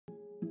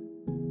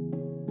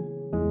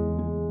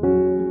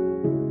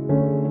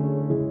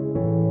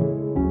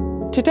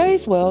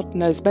Today's world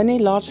knows many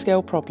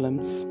large-scale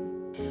problems.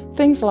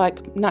 Things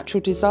like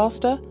natural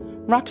disaster,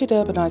 rapid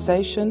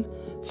urbanisation,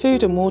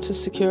 food and water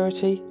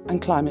security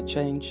and climate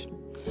change.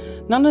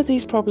 None of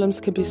these problems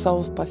can be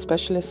solved by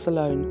specialists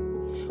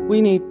alone.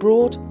 We need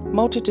broad,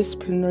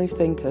 multidisciplinary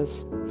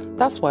thinkers.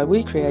 That's why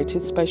we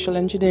created Spatial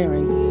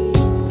Engineering.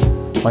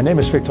 My name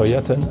is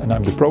Jetten and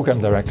I'm the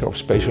Programme Director of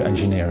Spatial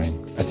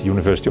Engineering at the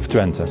University of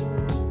Twente.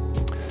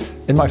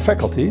 In my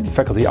faculty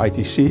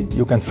ITC,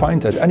 you can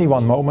find at any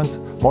one moment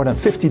more than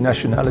 50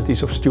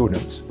 nationalities of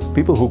students,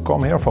 people who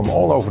come here from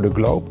all over the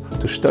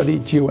globe to study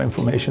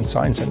geoinformation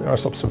science and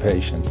Earth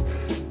observation.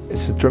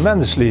 It's a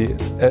tremendously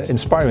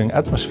inspiring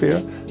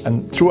atmosphere,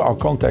 and through our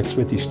contacts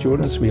with these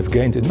students we have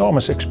gained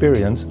enormous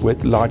experience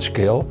with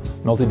large-scale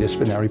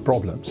multidisciplinary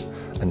problems.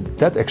 And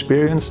that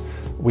experience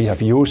we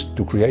have used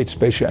to create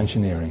Spatial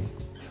Engineering.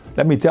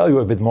 Let me tell you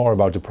a bit more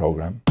about the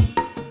program.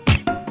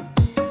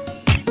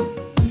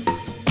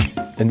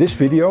 In this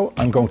video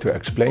I'm going to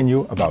explain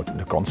you about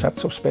the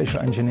concepts of spatial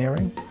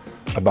engineering,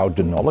 about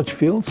the knowledge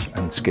fields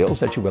and skills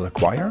that you will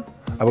acquire.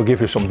 I will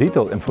give you some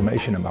detailed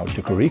information about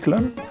the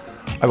curriculum.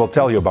 I will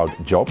tell you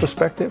about job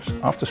perspectives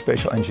after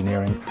spatial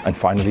engineering, and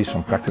finally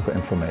some practical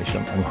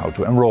information on how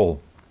to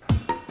enroll.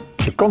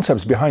 The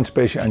concepts behind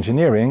spatial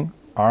engineering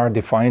are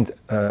defined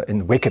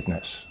in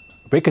wickedness.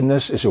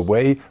 Wickedness is a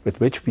way with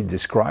which we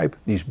describe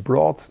these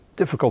broad,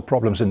 difficult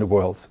problems in the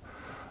world.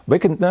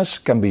 Wickedness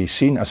can be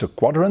seen as a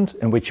quadrant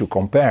in which you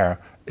compare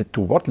it to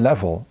what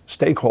level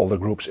stakeholder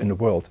groups in the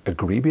world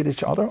agree with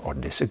each other or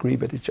disagree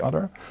with each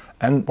other,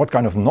 and what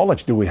kind of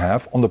knowledge do we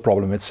have on the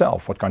problem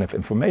itself, what kind of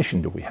information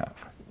do we have.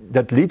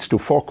 That leads to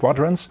 4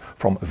 quadrants,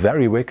 from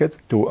very wicked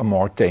to a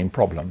more tame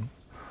problem.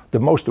 The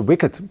most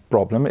wicked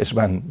problem is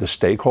when the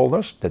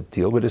stakeholders that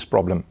deal with this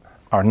problem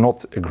are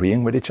not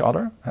agreeing with each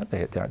other.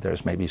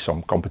 There's maybe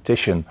some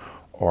competition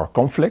or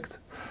conflict.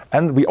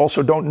 And we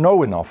also don't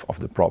know enough of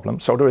the problem,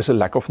 so there is a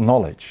lack of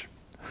knowledge.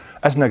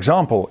 As an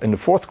example, in the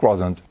 4th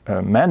quadrant,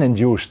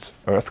 man-induced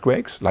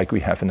earthquakes, like we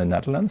have in the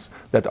Netherlands,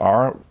 that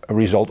are a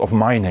result of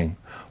mining.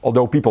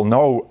 Although people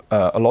know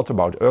a lot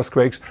about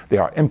earthquakes, they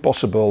are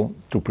impossible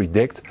to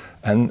predict,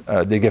 and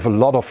they give a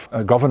lot of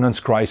governance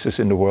crisis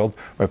in the world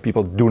where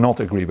people do not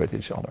agree with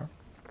each other.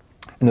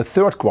 In the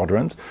 3rd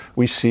quadrant,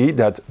 we see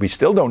that we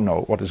still don't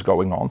know what is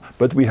going on,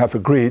 but we have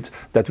agreed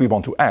that we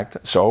want to act.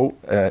 So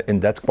in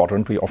that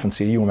quadrant, we often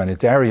see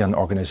humanitarian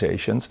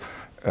organizations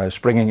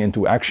springing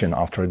into action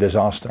after a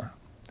disaster.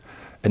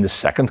 In the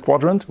 2nd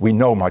quadrant, we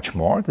know much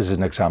more. This is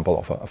an example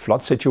of a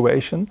flood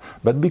situation,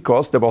 but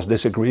because there was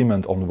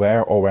disagreement on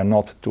where or where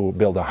not to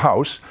build a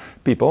house,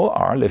 people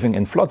are living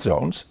in flood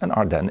zones and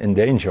are then in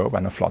danger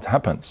when a flood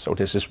happens. So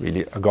this is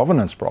really a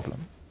governance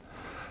problem.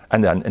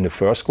 And then in the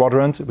 1st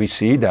quadrant, we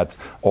see that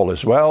all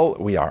is well,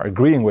 we are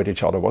agreeing with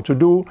each other what to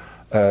do,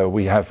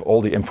 we have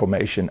all the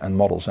information and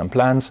models and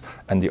plans,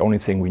 and the only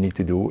thing we need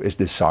to do is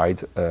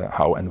decide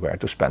how and where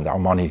to spend our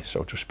money,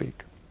 so to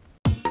speak.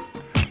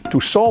 To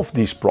solve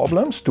these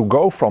problems, to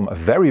go from a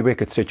very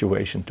wicked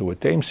situation to a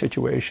tame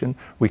situation,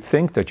 we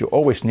think that you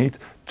always need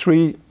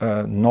 3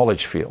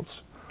 knowledge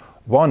fields.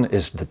 One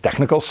is the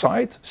technical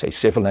side, say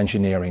civil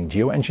engineering,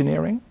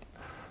 geoengineering.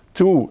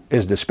 2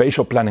 is the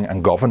spatial planning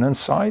and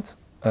governance side,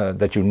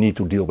 that you need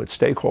to deal with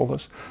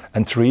stakeholders.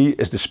 And 3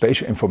 is the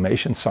spatial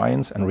information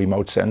science and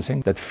remote sensing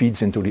that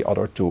feeds into the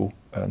other 2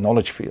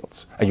 knowledge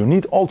fields. And you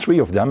need all 3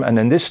 of them, and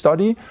in this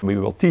study we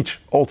will teach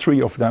all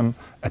 3 of them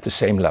at the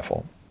same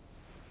level.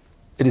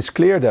 It is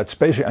clear that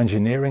spatial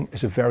engineering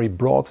is a very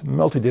broad,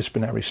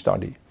 multidisciplinary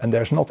study, and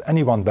there's not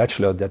any one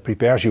bachelor that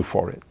prepares you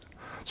for it.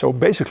 So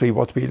basically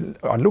what we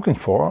are looking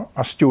for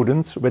are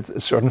students with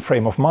a certain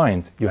frame of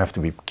mind. You have to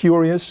be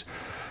curious,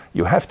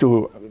 you have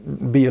to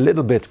be a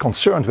little bit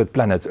concerned with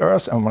planet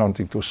Earth and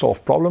wanting to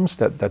solve problems.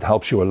 That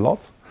helps you a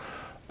lot.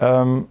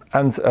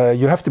 And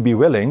you have to be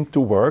willing to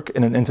work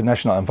in an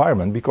international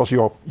environment, because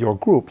your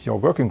group, your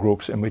working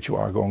groups in which you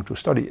are going to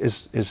study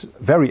is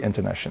very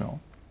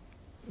international.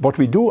 What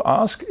we do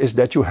ask is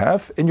that you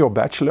have in your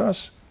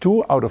bachelor's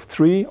 2 out of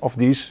 3 of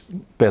these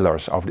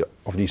pillars of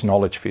these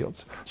knowledge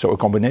fields. So a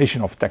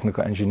combination of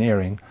technical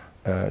engineering,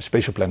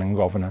 spatial planning and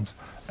governance,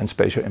 and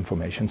spatial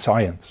information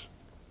science.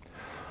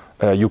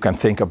 You can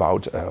think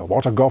about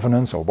water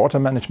governance or water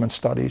management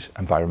studies,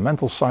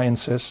 environmental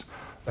sciences,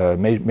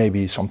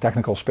 maybe some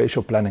technical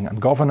spatial planning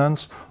and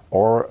governance,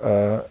 or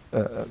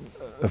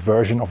a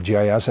version of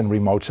GIS and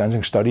remote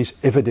sensing studies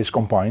if it is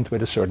combined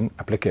with a certain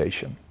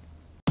application.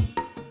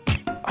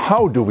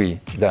 How do we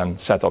then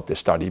set up this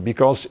study?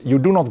 Because you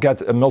do not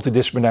get a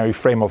multidisciplinary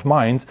frame of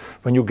mind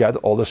when you get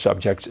all the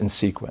subjects in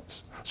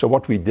sequence. So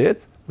what we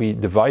did, we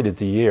divided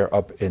the year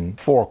up in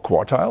 4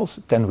 quartiles,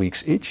 10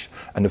 weeks each,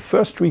 and the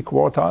first 3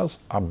 quartiles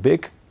are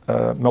big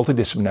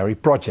multidisciplinary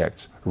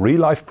projects,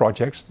 real-life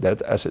projects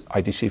that as an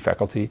ITC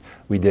faculty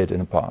we did in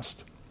the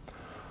past.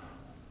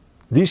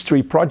 These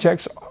 3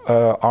 projects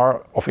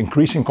are of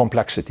increasing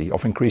complexity,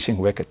 of increasing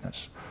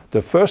wickedness.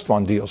 The first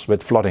one deals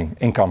with flooding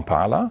in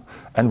Kampala,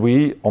 and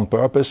we on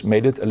purpose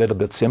made it a little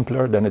bit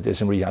simpler than it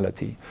is in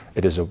reality.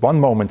 It is a one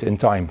moment in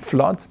time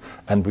flood,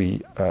 and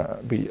we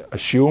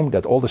assume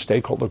that all the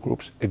stakeholder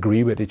groups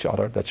agree with each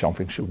other that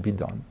something should be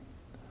done.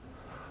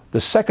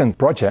 The second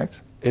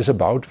project is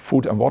about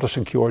food and water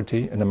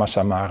security in the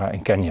Masai Mara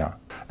in Kenya.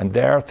 And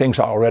there things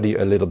are already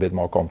a little bit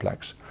more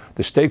complex.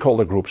 The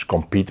stakeholder groups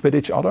compete with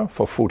each other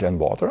for food and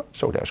water,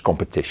 so there's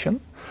competition.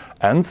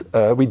 And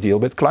we deal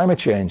with climate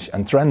change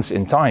and trends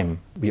in time.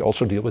 We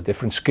also deal with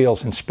different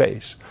scales in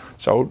space.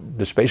 So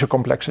the spatial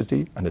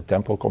complexity and the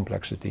temporal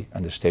complexity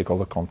and the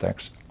stakeholder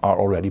context are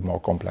already more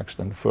complex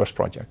than the first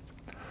project.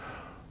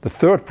 The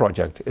third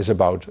project is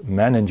about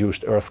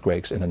man-induced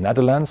earthquakes in the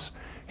Netherlands.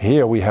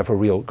 Here we have a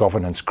real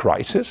governance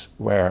crisis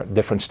where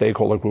different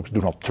stakeholder groups do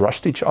not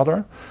trust each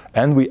other.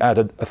 And we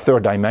added a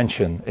third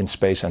dimension in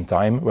space and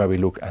time where we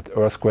look at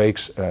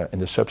earthquakes in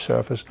the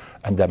subsurface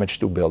and damage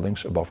to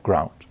buildings above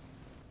ground.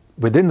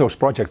 Within those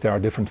projects there are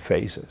different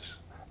phases.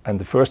 And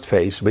the first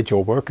phase with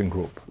your working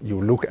group,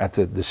 you look at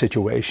the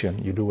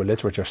situation, you do a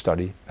literature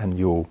study and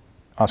you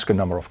ask a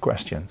number of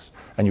questions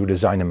and you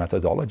design a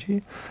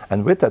methodology.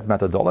 And with that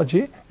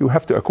methodology, you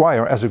have to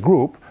acquire as a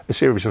group a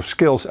series of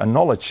skills and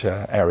knowledge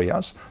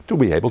areas to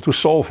be able to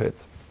solve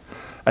it.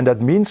 And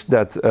that means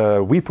that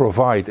we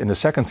provide in the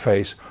second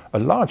phase a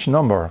large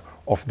number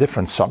of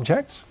different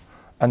subjects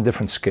and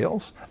different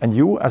skills. And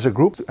you as a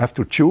group have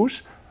to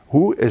choose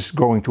who is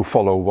going to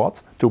follow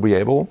what to be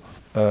able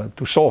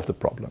to solve the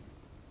problem.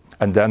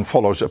 And then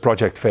follows a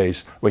project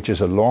phase, which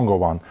is a longer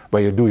one,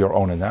 where you do your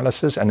own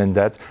analysis, and in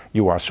that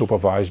you are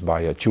supervised by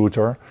a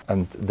tutor,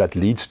 and that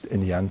leads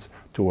in the end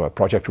to a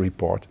project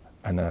report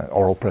and an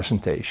oral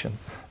presentation,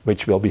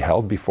 which will be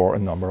held before a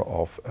number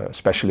of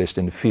specialists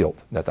in the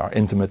field that are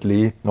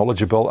intimately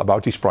knowledgeable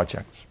about these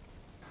projects.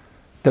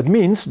 That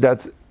means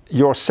that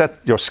your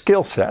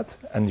skill set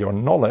and your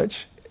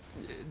knowledge,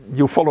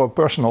 you follow a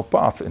personal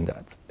path in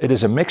that. It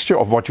is a mixture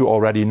of what you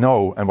already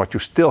know and what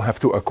you still have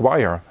to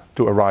acquire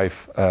to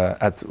arrive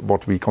at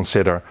what we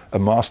consider a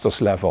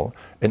master's level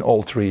in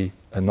all three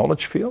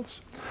knowledge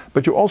fields.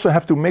 But you also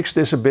have to mix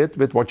this a bit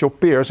with what your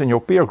peers in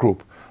your peer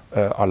group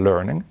are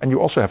learning, and you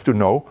also have to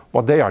know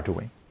what they are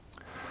doing.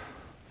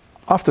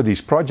 After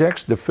these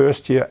projects, the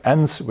first year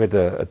ends with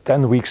a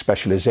 10-week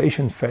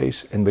specialization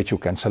phase in which you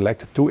can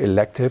select 2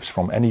 electives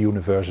from any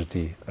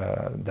university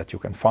that you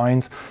can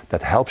find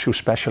that helps you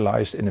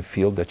specialize in a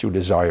field that you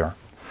desire.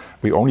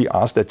 We only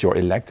ask that your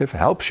elective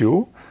helps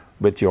you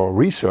with your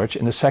research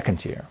in the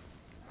second year.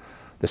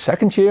 The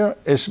second year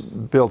is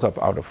built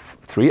up out of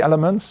 3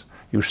 elements.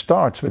 You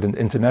start with an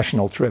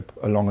international trip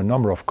along a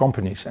number of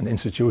companies and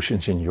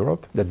institutions in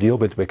Europe that deal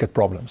with wicked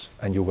problems.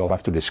 And you will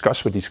have to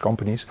discuss with these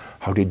companies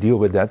how they deal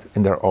with that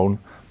in their own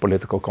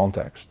political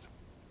context.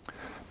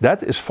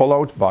 That is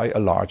followed by a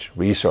large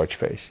research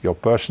phase, your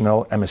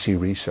personal MSc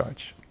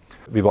research.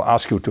 We will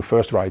ask you to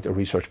first write a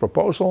research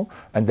proposal,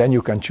 and then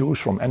you can choose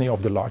from any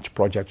of the large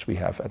projects we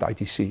have at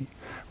ITC.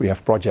 We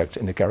have projects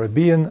in the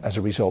Caribbean as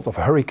a result of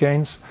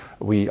hurricanes.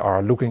 We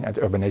are looking at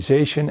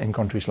urbanization in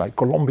countries like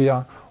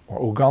Colombia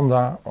or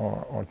Uganda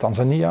or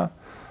Tanzania.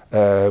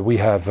 We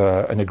have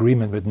an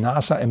agreement with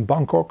NASA in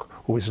Bangkok,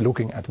 who is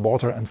looking at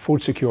water and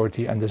food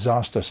security and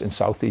disasters in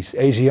Southeast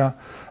Asia.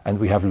 And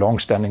we have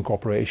long-standing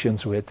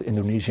cooperations with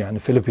Indonesia and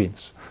the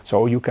Philippines.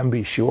 So you can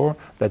be sure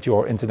that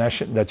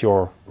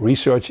your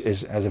research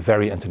has a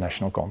very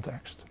international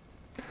context.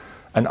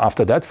 And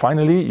after that,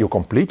 finally, you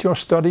complete your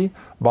study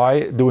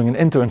by doing an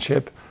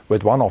internship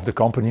with one of the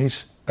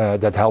companies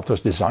that helped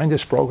us design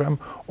this program,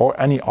 or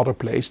any other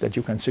place that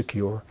you can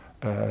secure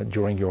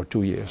during your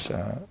 2 years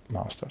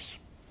masters.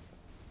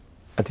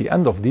 At the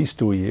end of these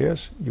 2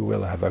 years, you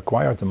will have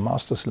acquired a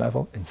master's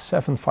level in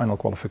 7 final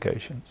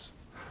qualifications.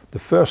 The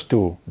first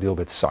 2 deal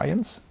with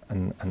science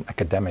and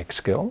academic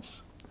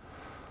skills.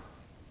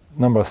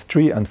 Number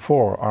 3 and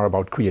 4 are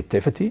about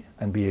creativity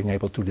and being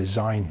able to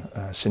design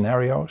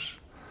scenarios.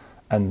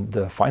 And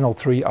the final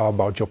 3 are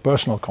about your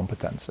personal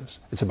competences.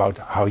 It's about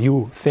how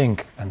you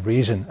think and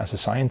reason as a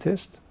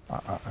scientist,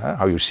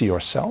 how you see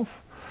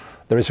yourself.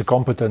 There is a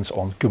competence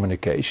on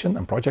communication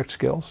and project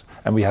skills,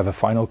 and we have a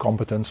final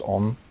competence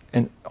on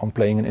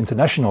playing an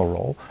international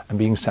role and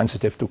being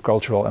sensitive to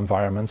cultural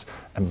environments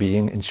and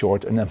being, in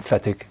short, an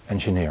emphatic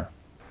engineer.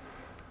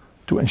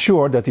 To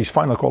ensure that these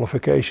final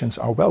qualifications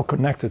are well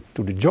connected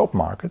to the job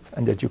market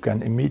and that you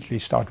can immediately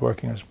start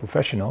working as a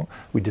professional,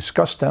 we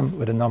discussed them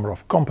with a number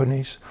of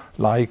companies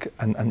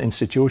and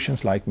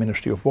institutions like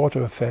Ministry of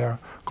Water Affairs,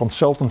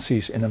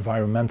 consultancies in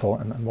environmental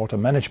and water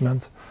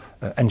management,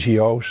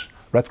 NGOs,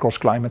 Red Cross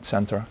Climate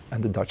Center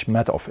and the Dutch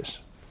Met Office.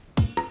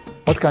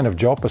 What kind of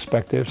job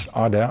perspectives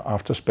are there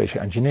after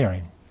spatial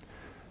engineering?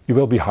 You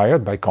will be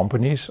hired by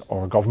companies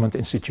or government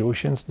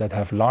institutions that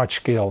have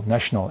large-scale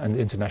national and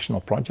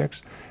international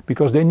projects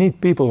because they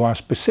need people who are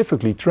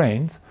specifically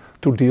trained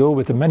to deal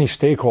with the many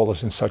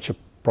stakeholders in such a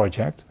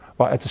project,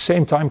 while at the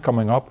same time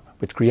coming up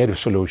with creative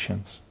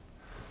solutions.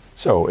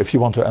 So if you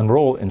want to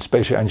enroll in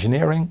spatial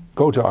engineering,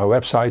 go to our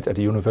website at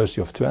the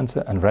University of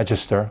Twente and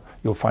register.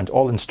 You'll find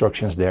all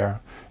instructions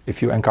there.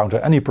 If you encounter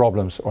any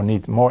problems or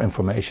need more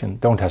information,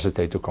 don't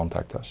hesitate to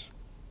contact us.